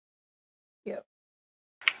Yep.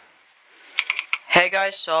 Hey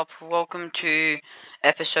guys, sup? Welcome to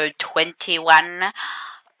episode 21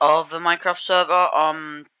 of the Minecraft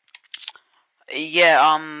server.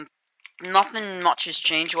 Yeah, nothing much has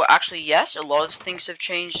changed. Well, actually, yes, a lot of things have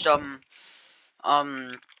changed. Um,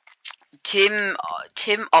 Tim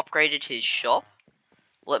upgraded his shop.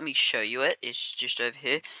 Let me show you it. It's just over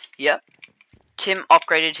here. Yep. Tim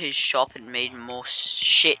upgraded his shop and made more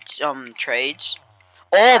shit, trades.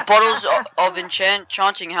 Oh, bottles of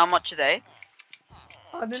enchanting, how much are they?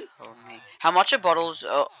 Pardon? Tell me. How much are bottles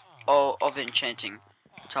of enchanting?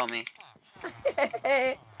 Tell me. You're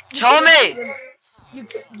Tell gonna call me! them,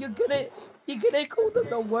 you're gonna call them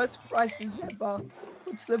the worst prices ever.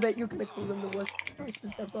 What's the bet you're gonna call them the worst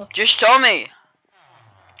prices ever? Just tell me.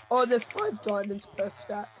 Oh, they're 5 diamonds per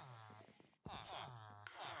stack.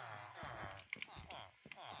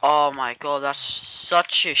 Oh my god, that's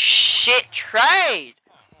such a shit trade!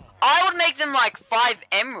 I would make them like 5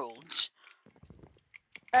 emeralds.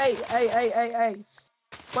 Hey.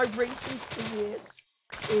 My reason for this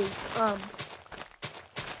is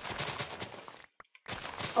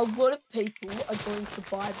a lot of people are going to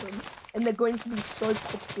buy them, and they're going to be so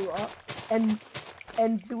popular, and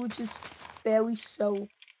villagers barely sell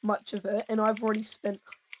much of it, and I've already spent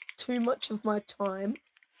too much of my time.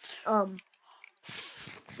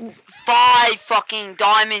 5 fucking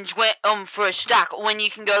diamonds went for a stack when you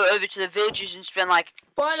can go over to the villages and spend like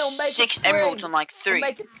Fine, I'll make 6 it 3. emeralds on like I'll 3.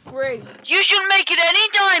 make it 3. You should make it any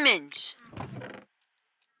diamonds!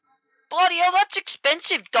 Bloody hell, that's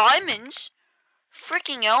expensive diamonds!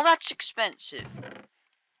 Freaking hell, that's expensive.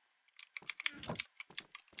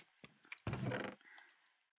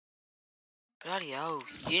 Bloody hell,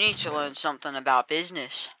 you need to learn something about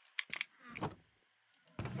business.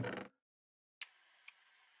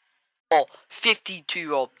 Oh,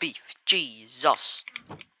 52 raw beef, Jesus.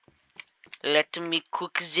 Let me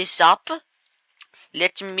cook this up.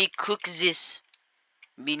 Let me cook this.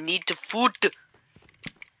 Me need food.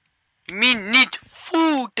 Me need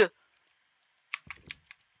food.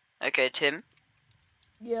 Okay, Tim.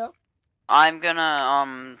 Yeah. I'm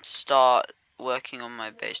gonna start working on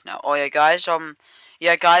my base now. Oh yeah, guys. Right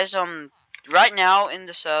now in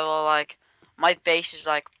the server, like my base is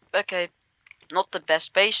like okay, not the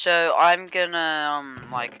best base. So I'm gonna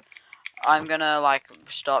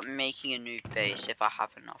start making a new base if I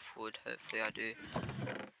have enough wood. Hopefully I do.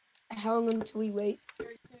 How long until we leave?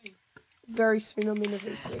 Very soon. I'm in a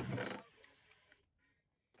VC.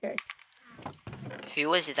 Okay. Who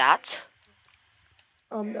was that?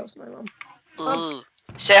 That was my mum. Ooh.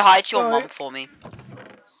 Say hi to your So, mum for me.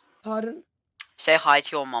 pardon? Say hi to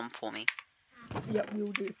your mum for me. Yep, we'll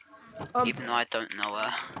do. Even though I don't know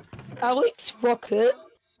her. Alex Rocket,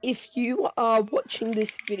 if you are watching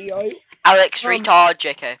this video, Alex retard,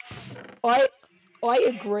 JK. I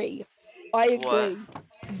agree. I What? agree.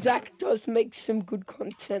 Zach does make some good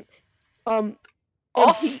content. And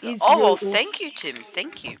Oh, he is well, really awesome. thank you, Tim.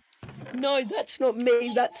 Thank you. No, that's not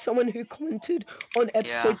me. That's someone who commented on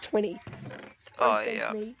episode 20. Don't Oh, thank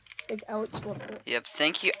yeah. me. Thank Alex Rocket. Yep,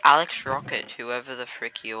 thank you, Alex Rocket, whoever the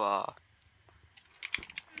frick you are.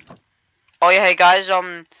 Oh, yeah, hey, guys,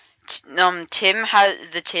 Tim has,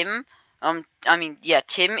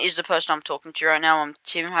 Tim is the person I'm talking to right now.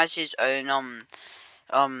 Tim has his own,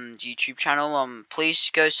 YouTube channel. Please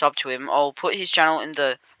go sub to him. I'll put his channel in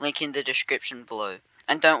the link in the description below.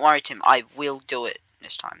 And don't worry, Tim, I will do it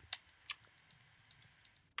this time.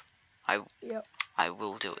 I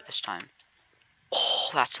will do it this time. Oh,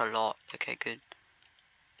 that's a lot. Okay, good.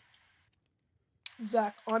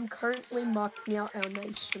 Zach, I'm currently marking out our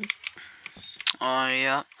nation. Oh,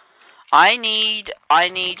 yeah. I need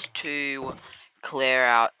to clear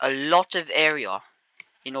out a lot of area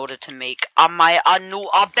in order to make a new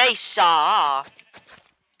base.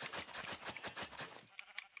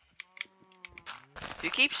 Who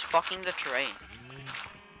keeps fucking the terrain?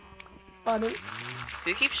 Pardon?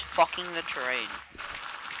 Who keeps fucking the terrain?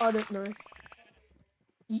 I don't know.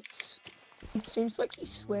 It seems like you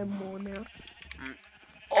swear more now.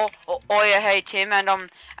 Oh yeah, hey Tim, and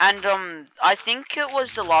I think it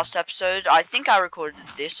was the last episode. I think I recorded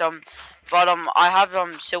this, but I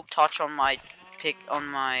have silk touch on my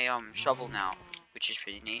shovel now, which is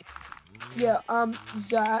pretty neat. Yeah,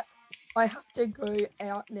 Zach, I have to go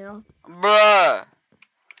out now. Bruh.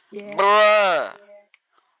 Yeah.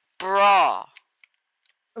 Bruh.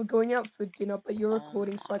 I'm going out for dinner, but you're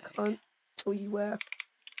recording, so I can't tell you where.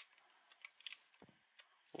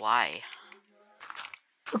 Why?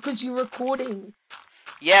 Because you're recording.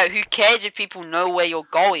 Yeah, who cares if people know where you're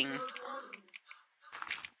going?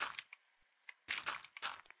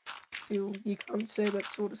 feel you can't say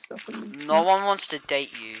that sort of stuff on YouTube. No one wants to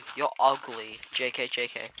date you. You're ugly. JK,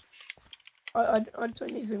 JK. I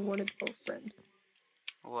don't even want a girlfriend.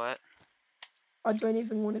 What? I don't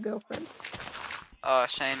even want a girlfriend.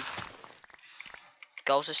 Same.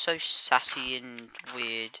 Girls are so sassy and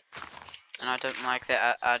weird. And I don't like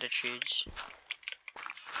their attitudes.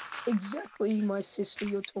 Exactly my sister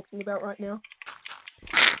you're talking about right now.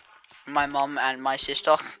 My mum and my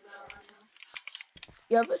sister.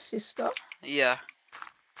 You have a sister? Yeah.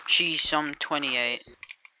 She's 28.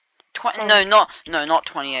 Oh. No, not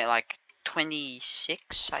 28, like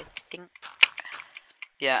 26, I think.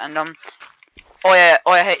 Yeah, and oh yeah,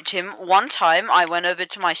 hey Tim, one time I went over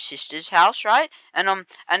to my sister's house, right? And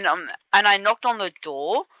I knocked on the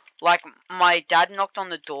door, like my dad knocked on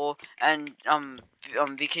the door, and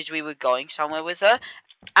because we were going somewhere with her,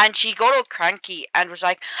 and she got all cranky and was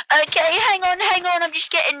like, "Okay, hang on, I'm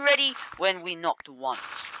just getting ready." When we knocked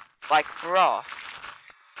once, like, bruh.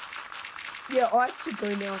 Yeah, I have to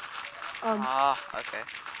go now. Okay.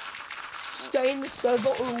 Stay in the server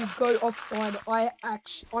or we'll go offline.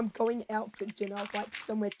 I'm going out for dinner, like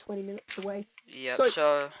somewhere 20 minutes away. Yep.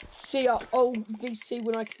 So see ya. I'll VC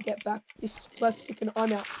when I can get back. This is Plastic and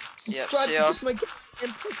I'm out. Subscribe see to ya. this my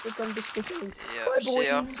and Plastic _gaming. Yeah. Bye See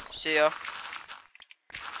ya. boys. See ya.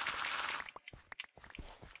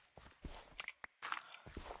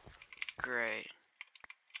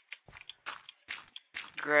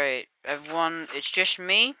 Great, everyone, it's just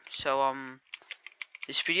me, so,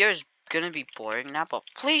 this video is gonna be boring now, but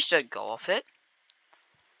please don't go off it.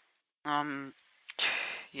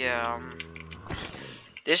 Yeah,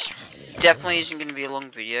 this definitely isn't gonna be a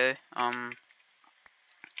long video,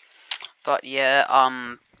 but yeah,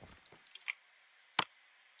 I'm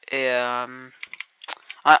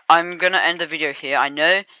gonna end the video here. I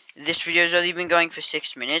know this video's only been going for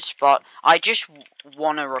 6 minutes, but I just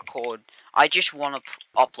wanna record. I just wanna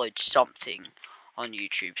upload something on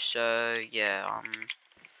YouTube. So yeah,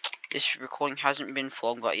 this recording hasn't been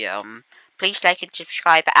for long, but yeah, please like and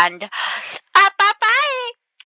subscribe, and